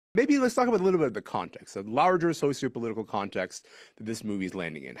Maybe let's talk about a little bit of the context, the larger socio-political context that this movie is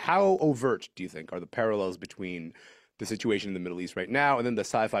landing in. How overt do you think are the parallels between the situation in the Middle East right now and then the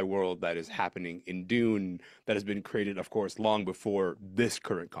sci-fi world that is happening in Dune that has been created, of course, long before this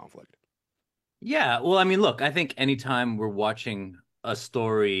current conflict? Yeah, well, I mean, look, I think anytime we're watching a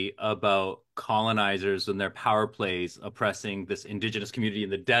story about colonizers and their power plays oppressing this indigenous community in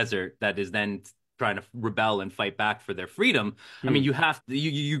the desert that is then trying to rebel and fight back for their freedom, I mean, Hmm. you have to,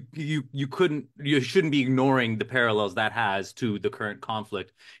 you shouldn't be ignoring the parallels that has to the current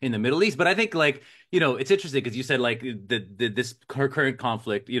conflict in the Middle East. But I think like, it's interesting because you said like this current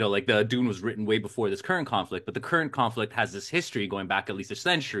conflict, like the Dune was written way before this current conflict, but the current conflict has this history going back at least a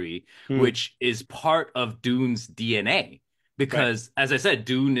century Hmm. which is part of Dune's DNA. Right. Because, as I said,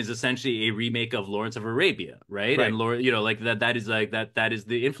 Dune is essentially a remake of Lawrence of Arabia, right? Right. And like that is like that is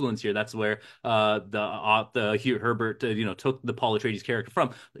the influence here. That's where the Hugh Herbert took the Paul Atreides character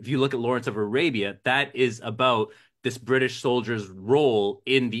from. If you look at Lawrence of Arabia, that is about this British soldier's role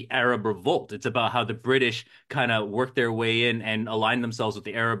in the Arab revolt. It's about how the British kind of worked their way in and aligned themselves with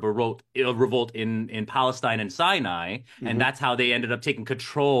the Arab revolt in Palestine and Sinai, and Hmm. that's how they ended up taking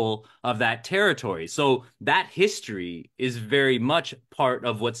control of that territory. So that history is very much part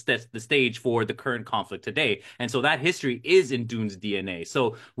of what's the stage for the current conflict today. And so that history is in Dune's DNA.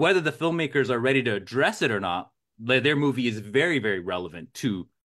 So whether the filmmakers are ready to address it or not, their movie is very, very relevant to